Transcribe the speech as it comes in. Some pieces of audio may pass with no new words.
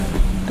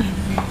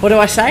What do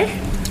I say?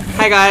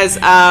 Hey guys,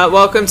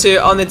 welcome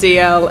to On the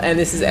DL, and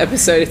this is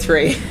episode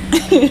 3.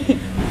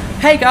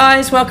 Hey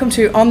guys, welcome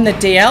to On the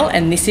DL,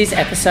 and this is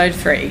episode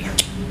 3.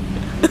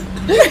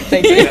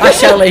 Thank you. I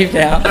shall leave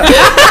now.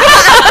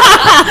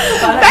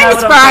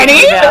 Thanks,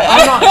 Bridie.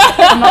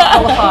 I'm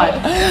not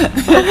qualified.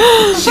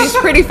 She's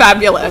pretty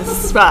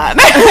fabulous, but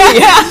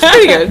Yeah, she's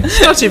pretty good.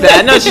 She's not too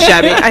bad, not too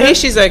shabby. I hear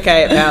she's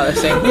okay at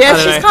powerlifting. yeah,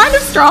 she's kind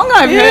of strong.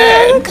 I've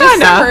heard. Kinda,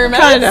 Just some rumours.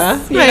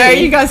 kinda, You know,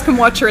 maybe. you guys can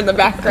watch her in the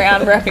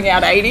background repping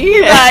out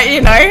 80. But,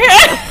 you know.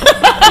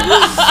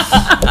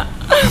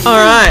 All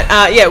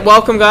right,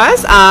 welcome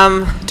guys.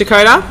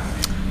 Dakota,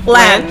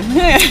 Lan.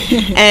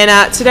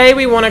 and today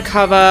we want to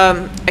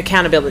cover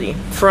accountability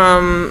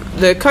from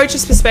the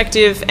coach's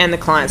perspective and the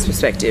client's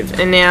perspective.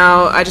 And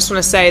now I just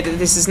want to say that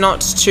this is not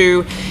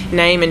to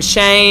name and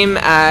shame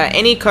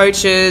any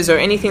coaches or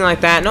anything like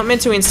that, not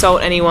meant to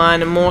insult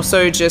anyone, more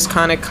so just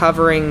kind of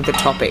covering the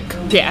topic.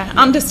 Yeah,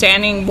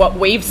 understanding what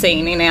we've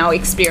seen in our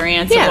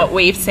experience and what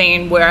we've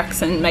seen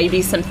works, and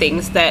maybe some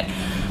things that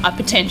are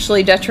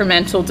potentially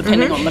detrimental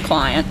depending on the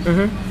client.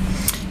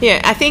 Yeah,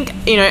 I think,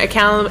 you know,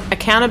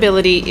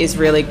 accountability is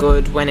really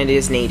good when it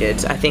is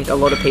needed. I think a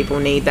lot of people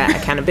need that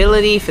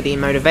accountability for the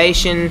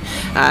motivation.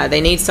 They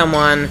need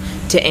someone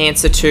to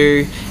answer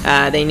to.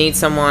 They need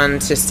someone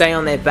to stay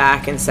on their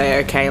back and say,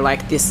 okay,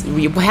 like this,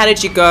 how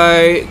did you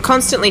go?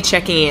 Constantly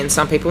checking in.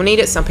 Some people need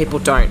it, some people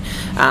don't.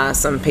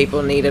 Some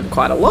people need it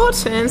quite a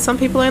lot, and some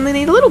people only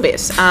need a little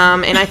bit.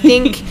 And I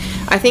think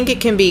it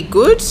can be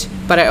good,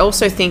 but I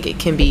also think it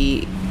can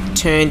be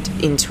turned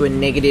into a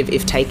negative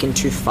if taken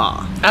too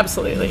far.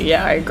 Absolutely,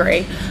 yeah, I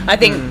agree. I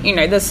think, you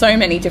know, there's so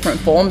many different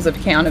forms of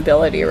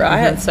accountability,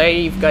 right? So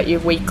you've got your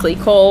weekly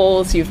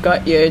calls, you've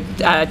got your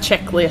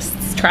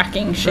checklists,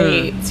 tracking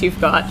sheets, you've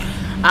got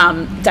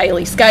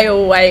daily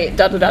scale weight,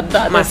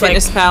 da-da-da-da. My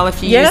Fitness Pal,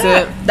 if you use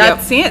it.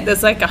 That's it.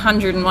 There's like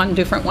 101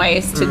 different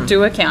ways to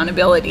do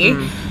accountability.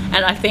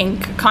 And I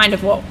think kind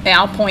of what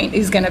our point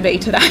is going to be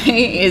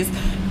today is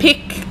pick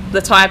the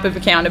type of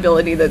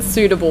accountability that's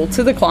suitable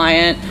to the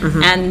client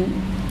and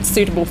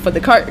suitable for the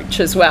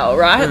coach as well,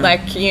 right?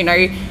 Like, you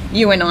know,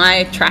 you and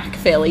I track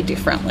fairly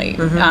differently,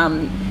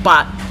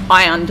 but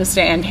I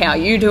understand how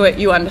you do it,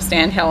 you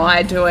understand how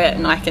I do it,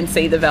 and I can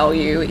see the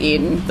value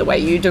in the way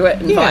you do it,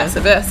 and vice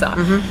versa.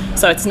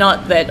 So it's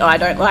not that I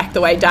don't like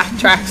the way Dak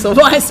tracks or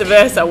vice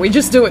versa, we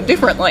just do it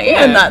differently,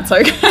 and that's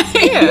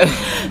okay.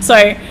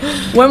 So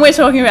when we're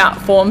talking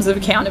about forms of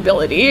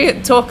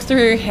accountability, talk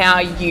through how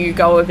you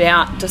go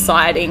about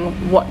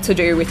deciding what to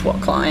do with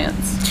what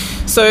clients.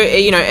 So,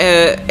 you know,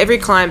 every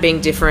client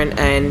being different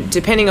and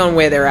depending on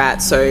where they're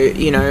at. So,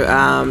 you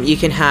know, you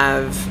can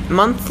have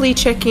monthly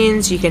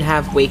check-ins, you can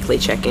have weekly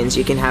check-ins,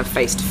 you can have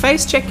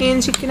face-to-face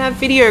check-ins, you can have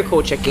video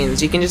call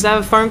check-ins, you can just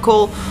have a phone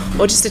call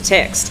or just a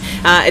text.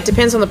 It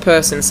depends on the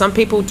person. Some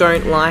people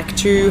don't like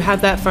to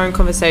have that phone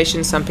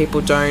conversation. Some people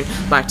don't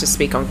like to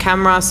speak on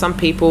camera. Some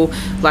people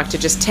like to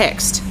just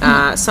text.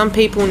 Some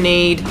people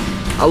need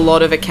a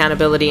lot of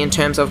accountability in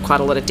terms of quite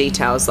a lot of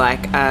details,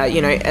 like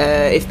you know,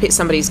 if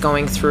somebody's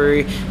going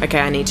through, okay,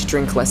 I need to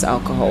drink less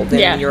alcohol,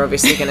 then you're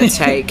obviously going to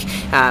take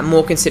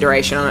more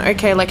consideration on,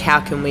 okay, like how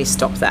can we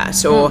stop that?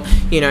 Or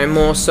you know,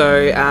 more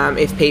so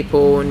if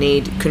people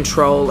need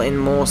control, and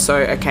more so,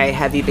 okay,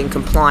 have you been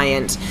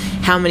compliant?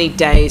 How many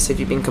days have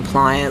you been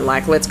compliant?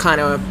 Like, let's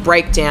kind of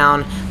break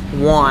down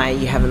why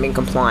you haven't been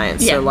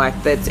compliant. So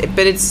like that's,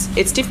 but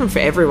it's different for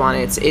everyone.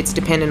 It's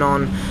dependent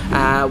on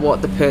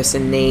what the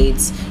person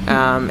needs,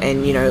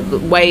 and you know,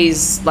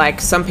 ways, like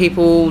some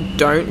people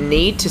don't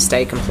need to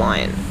stay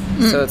compliant.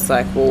 So it's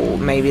like, well,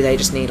 maybe they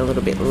just need a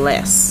little bit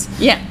less.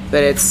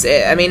 But it's,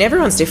 I mean,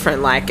 everyone's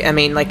different. Like, I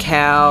mean, like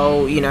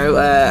how, you know,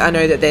 I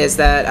know that there's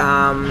that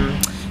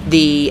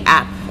the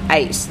app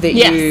 8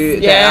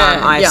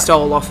 that I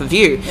stole off of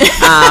you.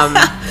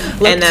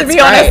 Look, and that's to be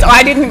honest,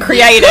 I didn't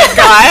create it,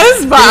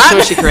 guys, but I'm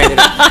sure she created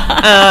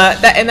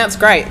it. And that's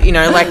great. You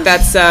know, like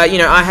that's, you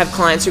know, I have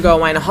clients who go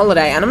away on a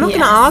holiday, and I'm not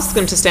going to ask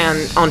them to stay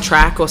on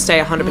track or stay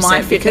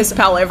 100% because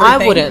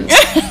I wouldn't.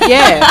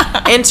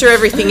 Enter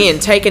everything in.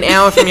 Take an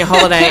hour from your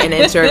holiday and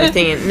enter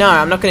everything in. No,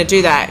 I'm not going to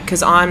do that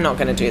because I'm not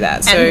going to do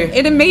that. So and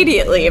it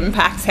immediately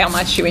impacts how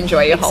much you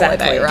enjoy your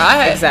holiday,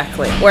 right?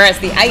 Exactly. Whereas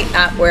the 8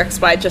 app works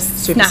by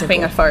just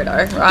snapping a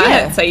photo,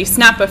 right? So you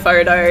snap a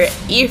photo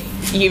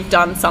if you've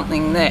done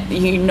something that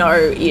you know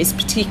is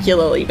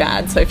particularly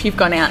bad. So if you've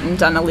gone out and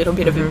done a little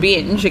bit of a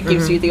binge, it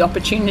gives you the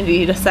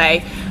opportunity to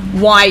say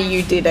why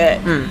you did it,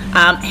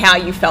 how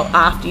you felt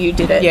after you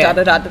did it,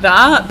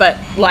 da-da-da-da-da. But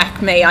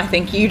like me, I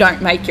think you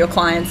don't make your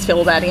clients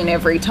fill that in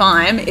every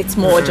time. It's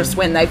more just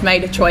when they've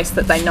made a choice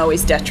that they know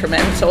is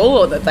detrimental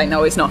or that they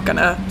know is not going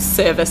to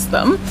service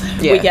them,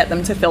 we get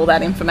them to fill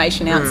that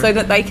information out so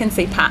that they can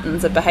see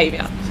patterns of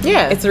behaviour.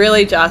 It's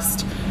really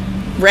just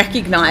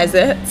recognize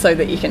it so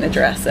that you can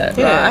address it,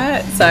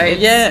 right? So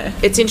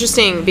it's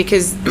interesting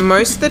because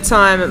most of the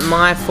time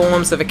my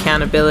forms of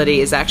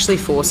accountability is actually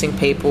forcing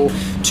people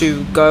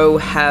to go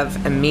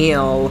have a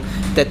meal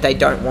that they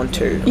don't want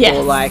to,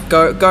 or like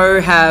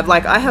go have,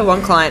 like I have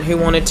one client who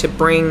wanted to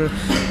bring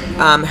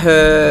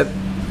her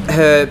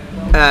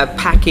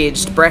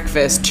packaged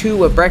breakfast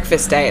to a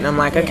breakfast date, and I'm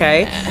like,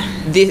 okay,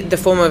 the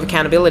form of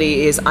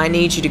accountability is I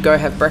need you to go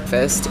have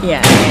breakfast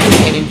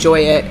and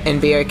enjoy it and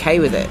be okay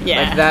with it.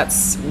 Like,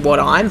 that's what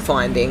I'm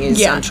finding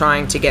is I'm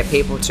trying to get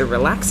people to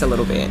relax a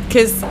little bit.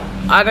 Because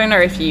I don't know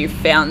if you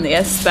found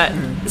this, but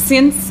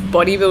since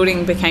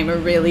bodybuilding became a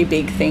really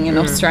big thing in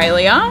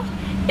Australia,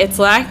 it's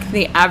like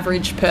the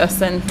average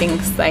person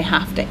thinks they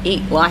have to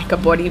eat like a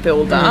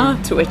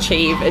bodybuilder to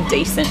achieve a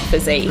decent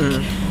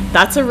physique.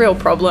 That's a real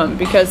problem,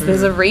 because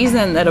there's a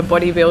reason that a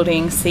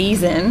bodybuilding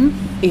season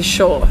is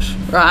short,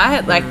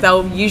 right? Like,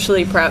 they'll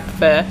usually prep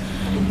for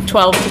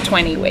 12 to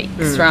 20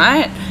 weeks,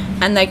 right?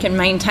 And they can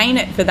maintain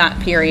it for that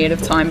period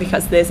of time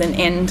because there's an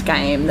end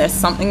game. There's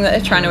something that they're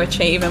trying to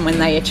achieve, and when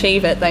they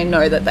achieve it, they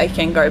know that they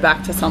can go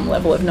back to some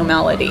level of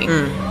normality.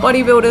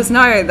 Bodybuilders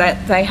know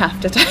that they have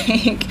to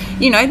take,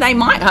 they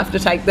might have to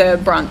take their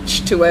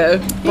brunch to a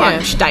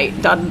brunch date,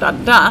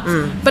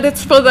 but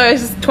it's for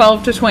those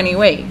 12 to 20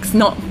 weeks,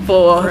 not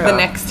for the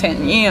next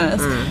 10 years.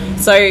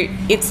 So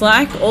it's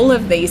like all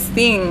of these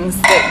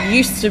things that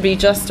used to be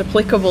just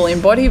applicable in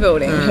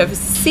bodybuilding have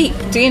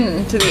seeped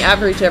into the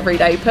average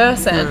everyday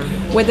person,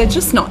 where they're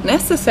just not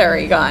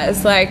necessary,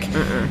 guys. Like,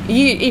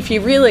 if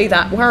you're really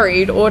that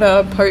worried,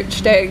 order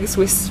poached eggs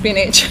with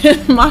spinach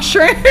and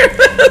mushrooms,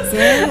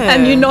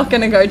 and you're not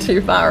going to go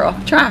too far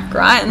off track,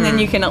 right? And then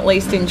you can at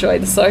least enjoy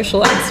the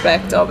social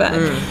aspect of it.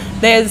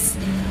 There's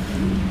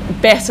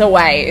better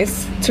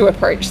ways to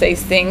approach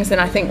these things, and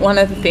I think one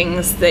of the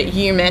things that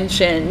you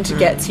mentioned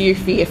gets you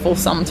fearful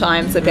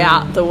sometimes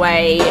about the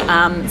way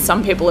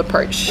some people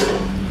approach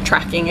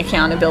tracking,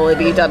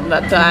 accountability,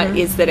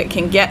 is that it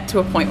can get to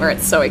a point where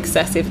it's so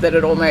excessive that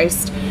it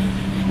almost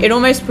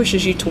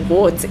pushes you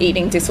towards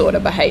eating disorder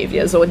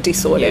behaviors or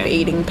disordered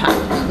eating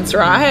patterns,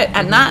 right?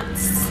 And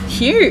that's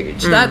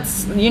huge.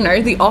 That's,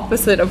 the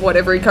opposite of what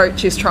every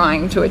coach is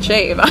trying to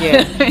achieve. I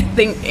don't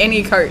think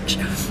any coach,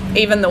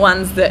 even the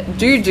ones that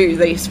do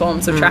these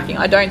forms of tracking,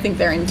 I don't think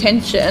their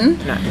intention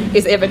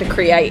is ever to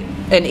create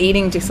an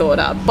eating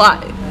disorder,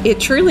 but it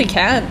truly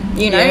can.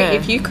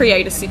 If you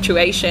create a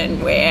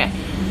situation where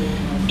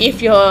if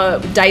your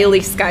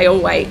daily scale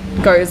weight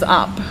goes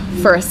up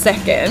for a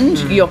second,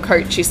 your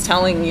coach is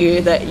telling you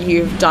that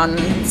you've done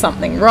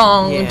something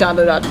wrong,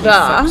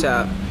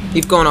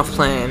 You've gone off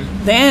plan.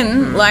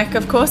 Then,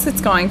 of course, it's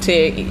going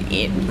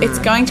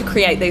to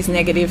create these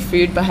negative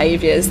food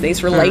behaviours,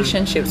 these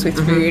relationships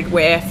with food,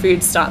 where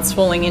food starts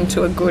falling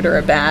into a good or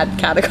a bad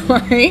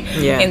category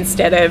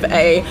instead of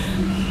a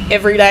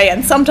everyday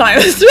and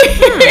sometimes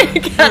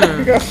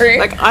category.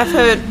 Like,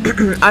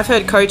 I've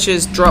heard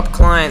coaches drop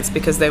clients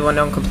because they were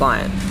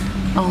non-compliant.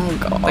 Oh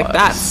god! Like,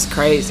 that's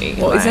crazy.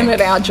 Well, isn't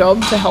it our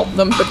job to help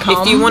them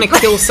become? If you want to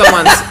kill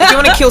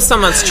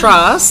someone's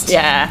trust,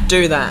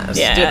 do that.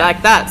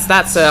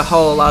 That's a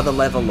whole other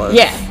level of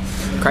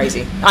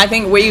crazy. I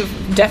think we've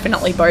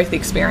definitely both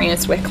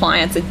experienced where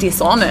clients are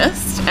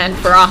dishonest, and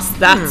for us,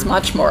 that's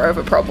much more of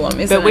a problem,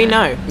 isn't it? But we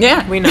know.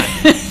 Yeah, we know.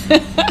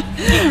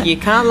 You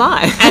can't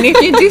lie. And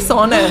if you're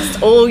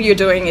dishonest, all you're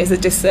doing is a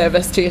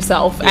disservice to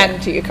yourself and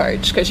to your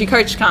coach, because your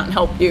coach can't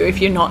help you if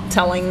you're not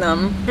telling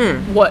them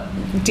what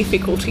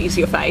difficulties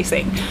you're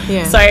facing.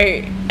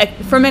 So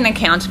from an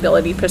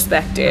accountability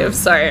perspective,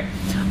 so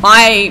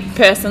I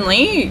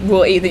personally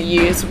will either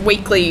use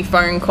weekly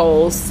phone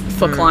calls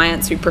for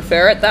clients who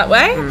prefer it that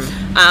way,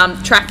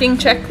 tracking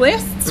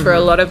checklists for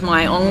a lot of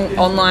my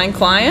online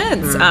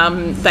clients.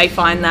 They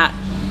find that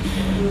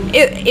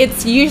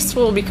it's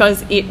useful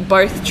because it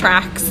both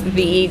tracks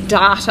the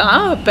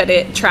data, but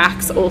it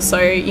tracks also,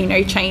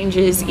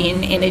 changes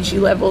in energy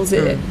levels.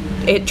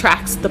 It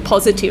tracks the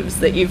positives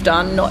that you've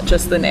done, not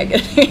just the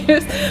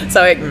negatives.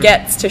 So it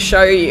gets to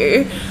show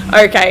you,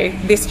 okay,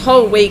 this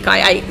whole week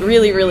I ate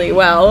really, really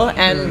well,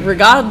 and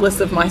regardless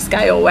of my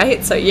scale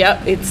weight, so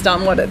it's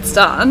done what it's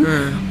done.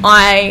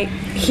 I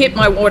hit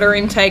my water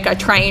intake, I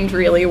trained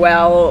really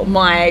well,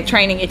 my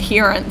training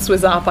adherence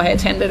was up, I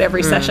attended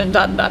every session,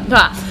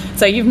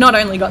 So you've not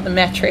only got the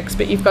metrics,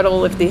 but you've got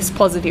all of this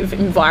positive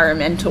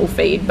environmental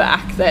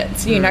feedback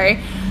that's,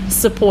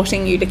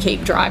 supporting you to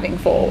keep driving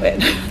forward.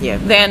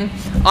 Then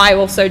I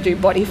also do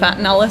body fat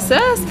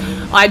analysis.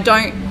 I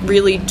don't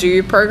really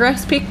do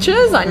progress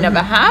pictures. I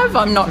never have.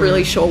 I'm not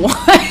really sure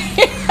why.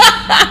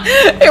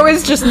 It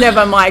was just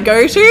never my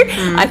go-to.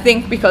 I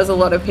think because a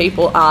lot of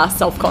people are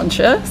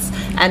self-conscious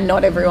and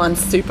not everyone's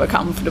super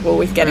comfortable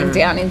with getting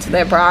down into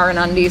their bra and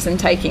undies and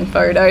taking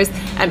photos,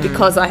 and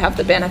because I have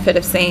the benefit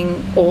of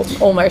seeing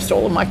almost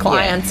all of my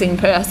clients in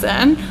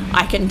person,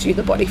 I can do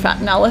the body fat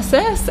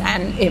analysis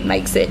and it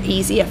makes it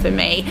easier for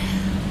me.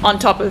 On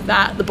top of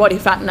that, the body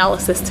fat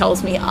analysis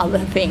tells me other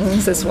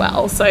things as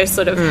well, so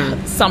sort of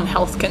some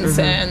health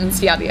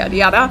concerns, yada yada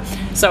yada,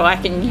 so I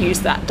can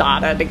use that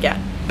data to get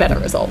better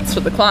results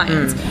for the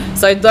clients.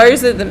 So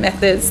those are the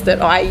methods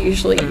that I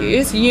usually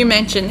use. You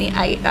mentioned the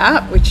 8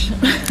 app, which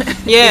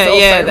the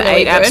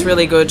 8 app's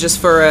really good, just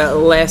for a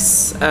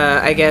less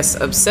I guess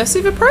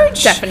obsessive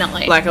approach,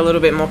 definitely, like a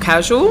little bit more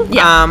casual.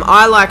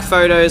 I like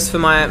photos for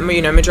my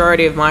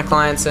majority of my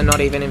clients are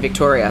not even in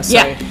Victoria,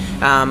 so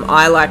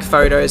I like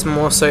photos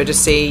more so to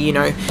see, you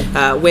know,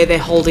 where they're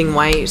holding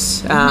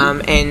weight,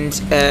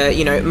 and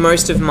you know,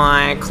 most of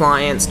my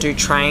clients do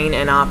train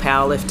and are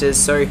powerlifters,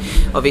 so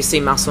obviously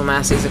muscle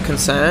mass is a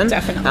concern.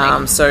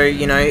 Definitely. So,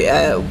 you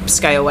know,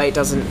 scale weight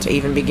doesn't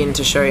even begin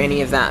to show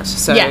any of that.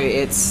 So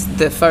it's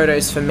the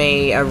photos for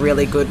me are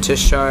really good to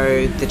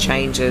show the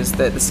changes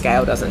that the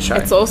scale doesn't show.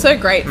 It's also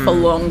great for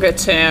longer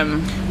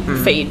term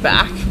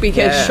feedback,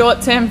 because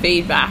short-term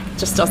feedback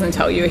just doesn't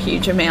tell you a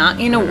huge amount.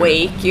 In a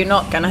week, you're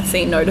not going to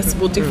see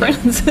noticeable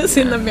differences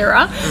in the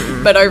mirror,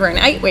 but over an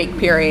 8-week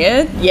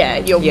period,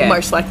 you're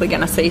most likely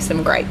going to see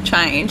some great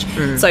change.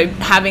 So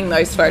having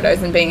those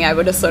photos and being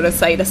able to sort of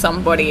say to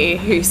somebody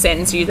who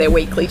sends you their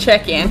weekly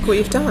check-in, look what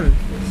you've done.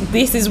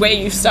 This is where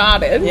you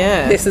started,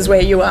 this is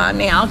where you are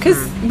now,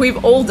 because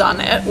we've all done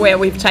it where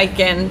we've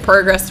taken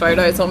progress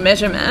photos or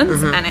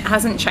measurements and it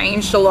hasn't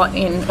changed a lot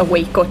in a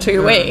week or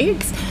 2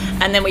 weeks,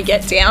 and then we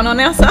get down on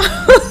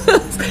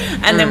ourselves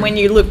and then when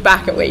you look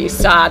back at where you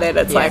started,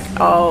 it's like,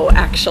 oh,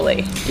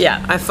 actually,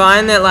 I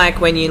find that, like,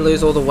 when you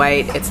lose all the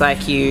weight, it's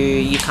like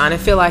you kind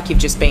of feel like you've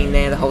just been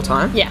there the whole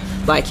time.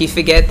 Like, you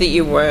forget that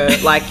you were,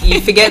 like,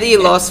 you forget that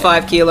you lost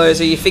 5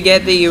 kilos, or you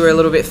forget that you were a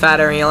little bit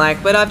fatter, and you're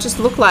like, but I've just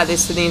looked like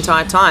this for the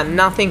entire time.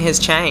 Nothing has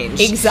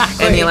changed.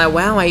 Exactly. And you're like,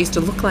 wow, I used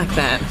to look like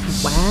that.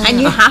 Wow.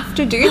 And you have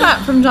to do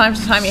that from time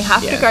to time. You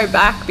have to go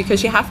back,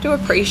 because you have to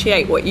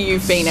appreciate what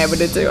you've been able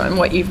to do and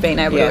what you've been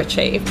able to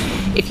achieve.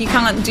 If you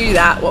can't do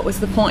that, what was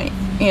the point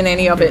in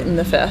any of it in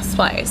the first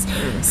place?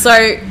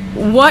 So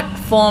what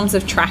forms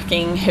of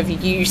tracking have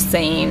you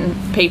seen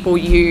people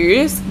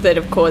use that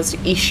have caused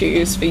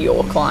issues for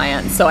your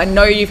clients? So I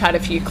know you've had a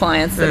few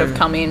clients that have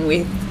come in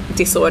with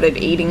disordered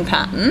eating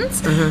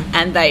patterns,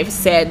 and they've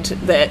said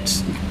that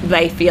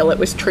they feel it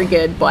was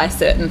triggered by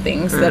certain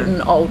things that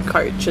an old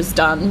coach has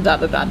done,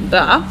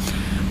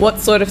 What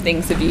sort of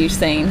things have you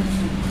seen?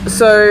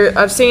 So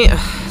I've seen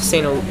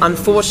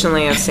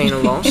unfortunately I've seen a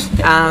lot.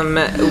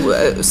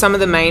 Some of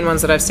the main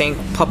ones that I've seen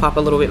pop up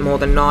a little bit more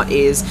than not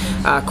is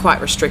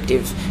quite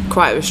restrictive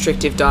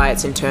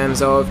diets, in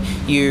terms of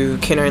you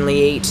can only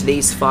eat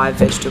these 5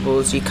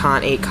 vegetables, you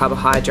can't eat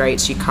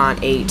carbohydrates, you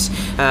can't eat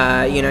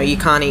you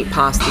can't eat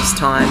past this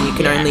time, you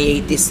can only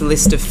eat this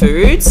list of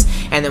foods,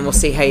 and then we'll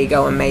see how you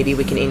go, and maybe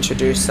we can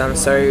introduce some.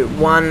 So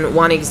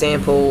one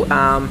example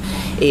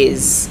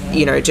is,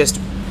 you know, just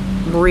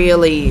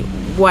really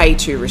way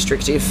too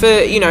restrictive for,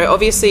 you know,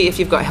 obviously if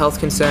you've got health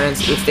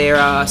concerns, if there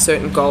are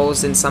certain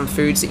goals in some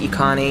foods that you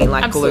can't eat,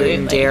 like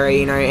gluten, dairy,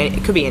 you know,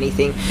 it could be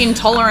anything.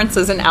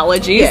 Intolerances and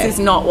allergies is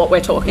not what we're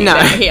talking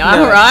about here,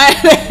 right?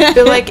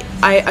 But like,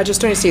 I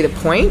just don't see the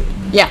point.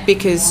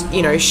 Because,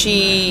 you know,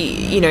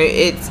 she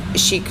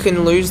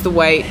can lose the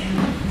weight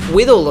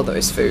with all of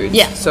those foods.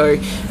 So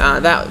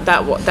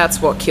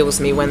that's what kills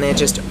me, when they're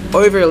just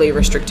overly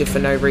restrictive for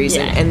no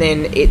reason, and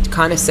then it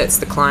kind of sets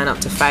the client up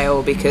to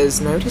fail,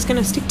 because nobody's going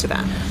to stick to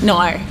that. No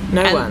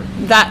one.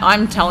 That,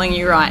 I'm telling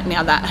you right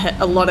now,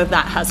 that a lot of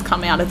that has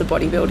come out of the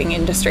bodybuilding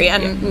industry,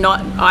 and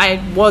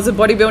I was a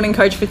bodybuilding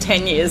coach for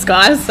 10 years,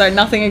 guys, so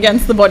nothing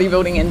against the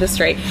bodybuilding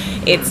industry.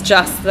 It's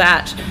just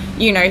that,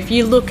 you know, if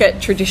you look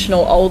at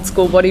traditional old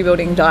school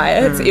bodybuilding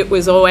diets, it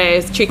was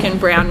always chicken,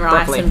 brown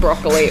rice and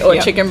broccoli, or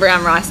chicken,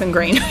 brown rice and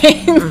green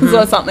beans,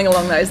 or something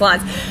along those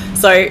lines.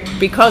 So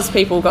because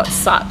people got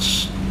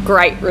such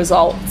great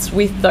results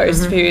with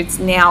those foods,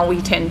 now we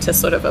tend to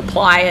sort of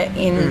apply it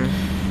in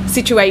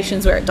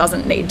situations where it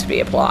doesn't need to be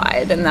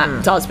applied, and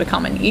that does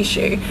become an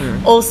issue.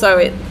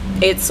 Also,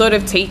 it sort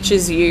of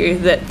teaches you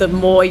that the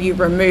more you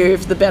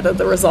remove, the better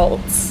the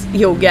results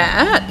you'll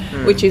get,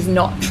 which is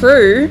not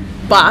true.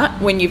 But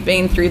when you've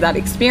been through that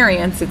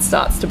experience, it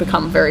starts to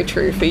become very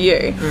true for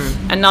you.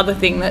 Another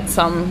thing that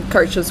some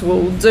coaches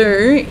will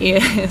do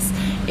is,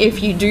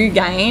 if you do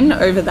gain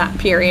over that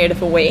period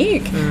of a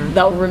week,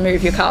 they'll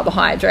remove your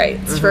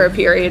carbohydrates for a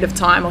period of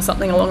time or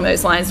something along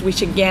those lines,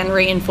 which again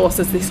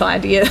reinforces this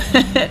idea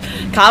that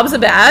carbs are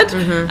bad,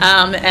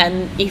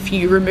 and if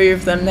you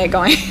remove them, they're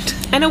going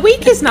to... And a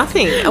week is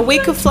nothing. A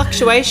week of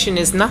fluctuation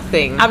is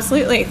nothing.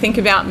 Absolutely. Think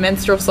about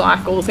menstrual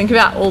cycle. Think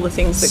about all the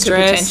things that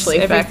could potentially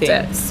affect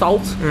it.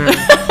 Salt.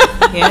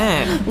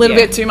 A little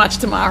bit too much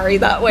tamari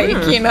that week,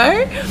 you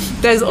know.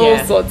 There's all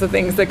sorts of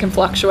things that can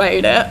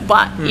fluctuate it.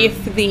 But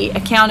if the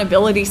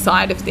accountability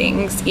side of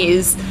things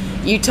is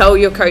you tell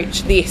your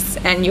coach this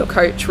and your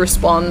coach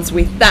responds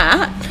with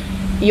that,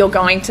 you're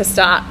going to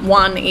start,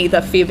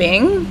 either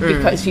fibbing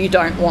because you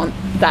don't want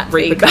that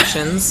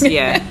repercussions,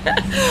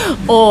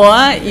 or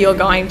you're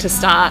going to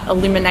start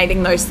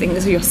eliminating those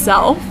things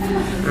yourself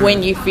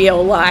when you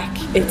feel like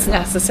it's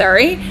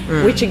necessary,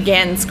 which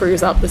again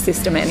screws up the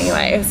system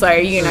anyway. So,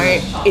 you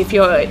know, if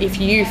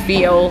you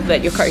feel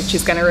that your coach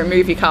is going to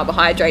remove your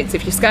carbohydrates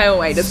if your scale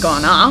weight has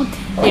gone up,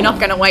 you're not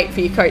going to wait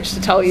for your coach to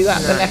tell you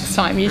that the next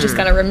time. You're just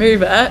going to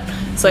remove it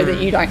so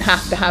that you don't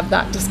have to have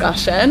that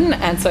discussion,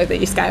 and so that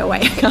your scale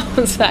weight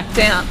comes back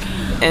down.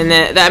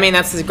 And I mean,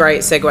 that's a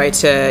great segue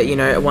to, you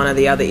know, one of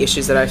the other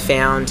issues that I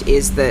found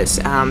is that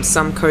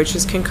some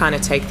coaches can kind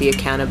of take the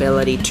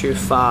accountability too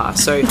far.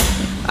 So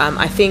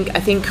I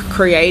think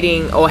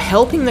creating or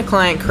helping the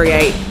client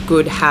create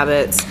good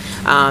habits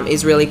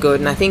is really good.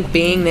 And I think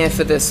being there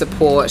for the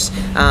support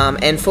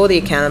and for the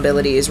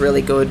accountability is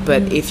really good.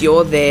 But if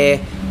you're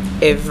there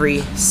every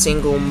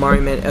single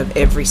moment of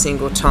every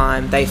single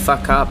time they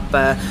fuck up,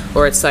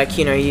 or it's like,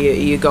 you know,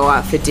 you go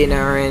out for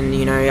dinner and,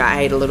 you know,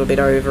 I ate a little bit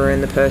over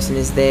and the person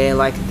is there,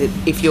 like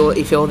if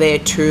you're there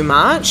too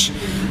much,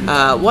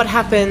 what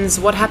happens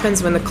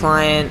when the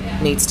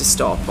client needs to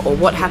stop, or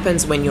what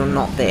happens when you're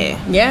not there?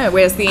 Yeah,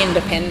 where's the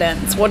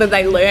independence? What are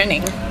they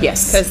learning?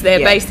 Yes, because they're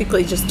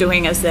basically just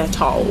doing as they're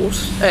told.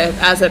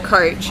 As a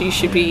coach, you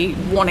should be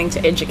wanting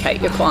to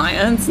educate your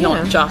clients,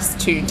 not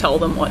just to tell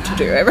them what to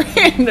do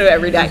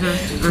every day.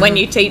 When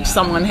you teach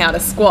someone how to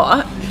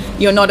squat,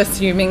 you're not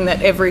assuming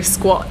that every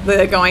squat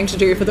they're going to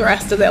do for the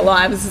rest of their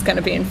lives is going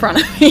to be in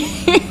front of you.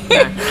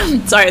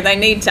 So they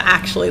need to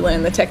actually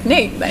learn the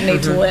technique. They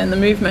need to learn the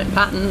movement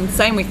pattern.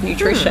 Same with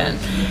nutrition.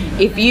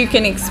 If you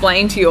can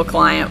explain to your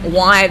client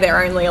why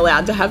they're only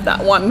allowed to have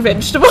that one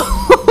vegetable,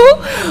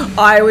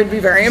 I would be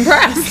very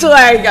impressed.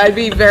 Like, I'd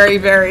be very,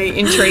 very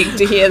intrigued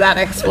to hear that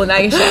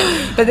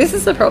explanation. But this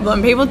is the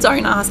problem. People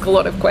don't ask a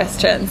lot of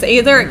questions.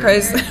 Either it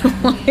goes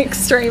one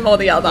extreme or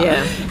the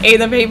other.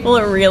 Either people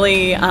are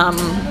really...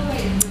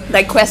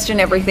 they question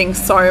everything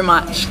so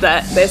much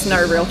that there's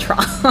no real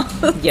trust.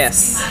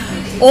 Yes.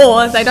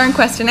 Or they don't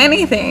question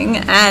anything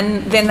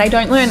and then they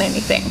don't learn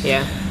anything.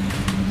 Yeah.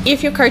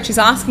 If your coach is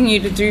asking you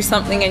to do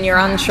something and you're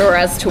unsure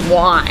as to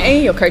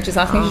why your coach is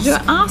asking you to do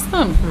it, ask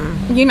them.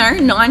 You know,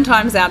 9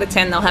 times out of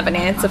 10 they'll have an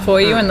answer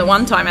for you, and the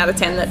 1 time out of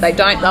 10 that they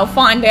don't, they'll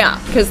find out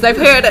because they've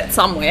heard it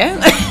somewhere.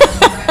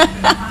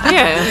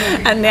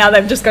 And now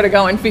they've just got to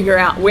go and figure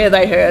out where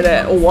they heard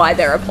it or why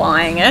they're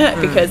applying it,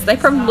 because they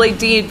probably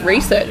did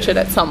research it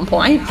at some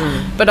point.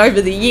 But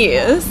over the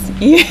years,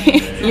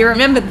 you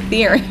remember the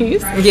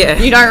theories.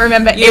 You don't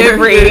remember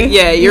every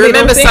you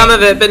remember thing. Some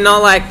of it, but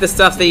not like the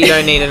stuff that you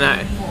don't need to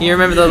know. You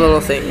remember the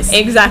little things.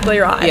 Exactly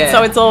right.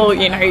 So it's all,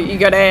 you know, you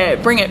got to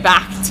bring it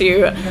back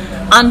to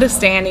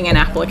understanding and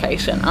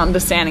application,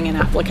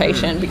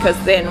 because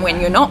then when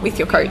you're not with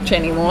your coach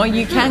anymore,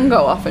 you can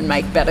go off and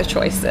make better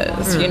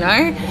choices, you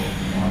know.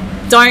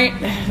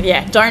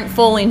 Don't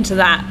fall into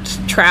that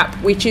trap,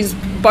 which is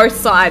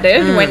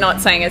both-sided. We're not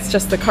saying it's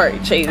just the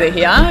coach either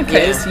here,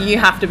 because you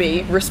have to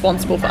be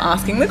responsible for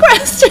asking the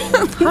questions.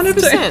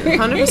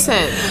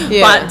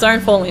 100%. But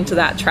don't fall into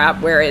that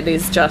trap where it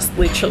is just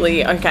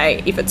literally,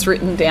 okay, if it's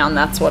written down,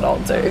 that's what I'll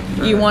do.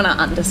 You want to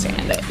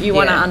understand it. You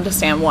want to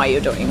understand why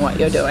you're doing what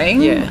you're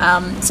doing,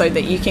 so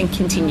that you can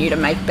continue to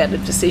make better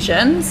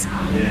decisions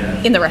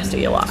in the rest of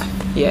your life.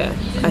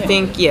 I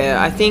think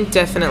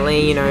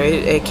definitely, you know,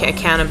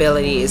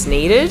 accountability is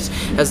needed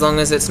as long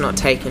as it's not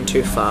taken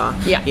too far.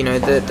 You know,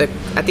 at the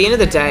end of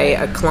the day,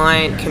 a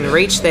client can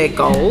reach their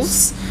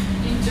goals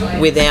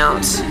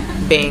without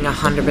being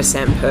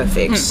 100%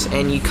 perfect,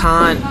 and you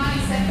can't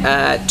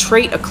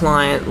treat a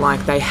client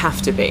like they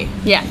have to be.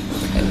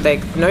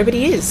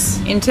 Nobody is.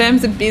 In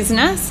terms of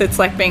business, it's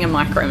like being a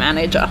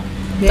micromanager.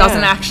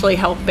 Doesn't actually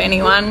help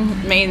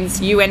anyone.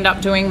 Means you end up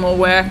doing more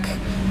work.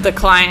 The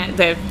client,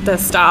 the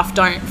staff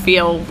don't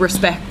feel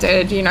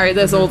respected. You know,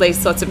 there's all these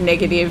sorts of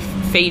negative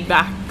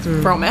feedback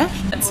from it.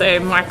 So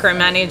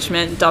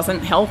micromanagement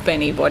doesn't help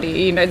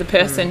anybody. You know, the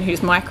person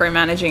who's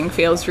micromanaging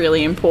feels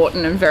really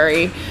important and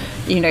very,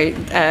 you know,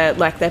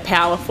 like they're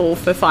powerful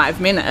for 5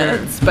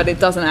 minutes, but it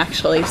doesn't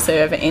actually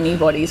serve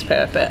anybody's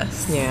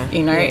purpose.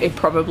 You know, it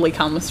probably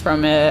comes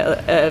from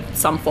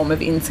some form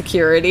of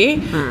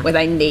insecurity where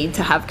they need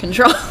to have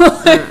control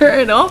over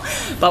it all.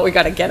 But we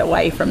got to get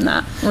away from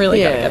that.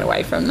 Really got to get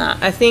away from that.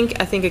 I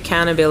think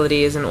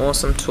accountability is an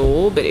awesome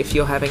tool, but if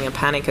you're having a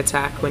panic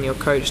attack when your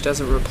coach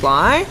doesn't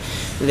reply,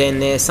 then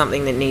there's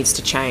something that needs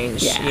to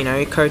change. You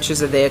know,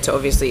 coaches are there to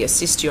obviously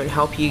assist you and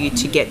help you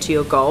to get to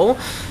your goal,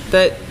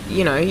 but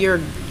you know, you're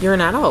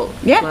an adult.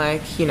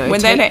 Like, you know, we're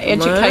there to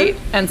educate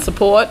and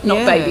support,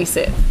 not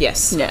babysit.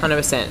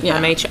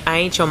 100%. I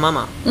ain't your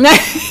mama.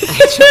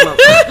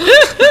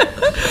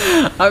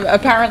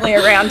 Apparently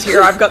around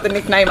here I've got the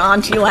nickname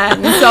Auntie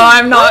Lan, so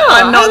I'm not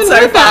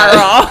so far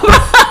off.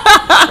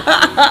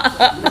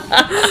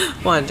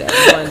 One day.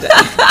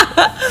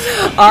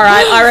 All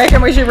right, I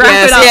reckon we should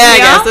wrap it up. I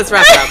guess let's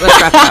wrap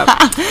it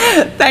up.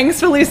 Thanks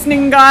for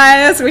listening,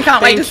 guys. We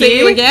can't wait to see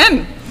you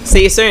again.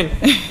 See you soon.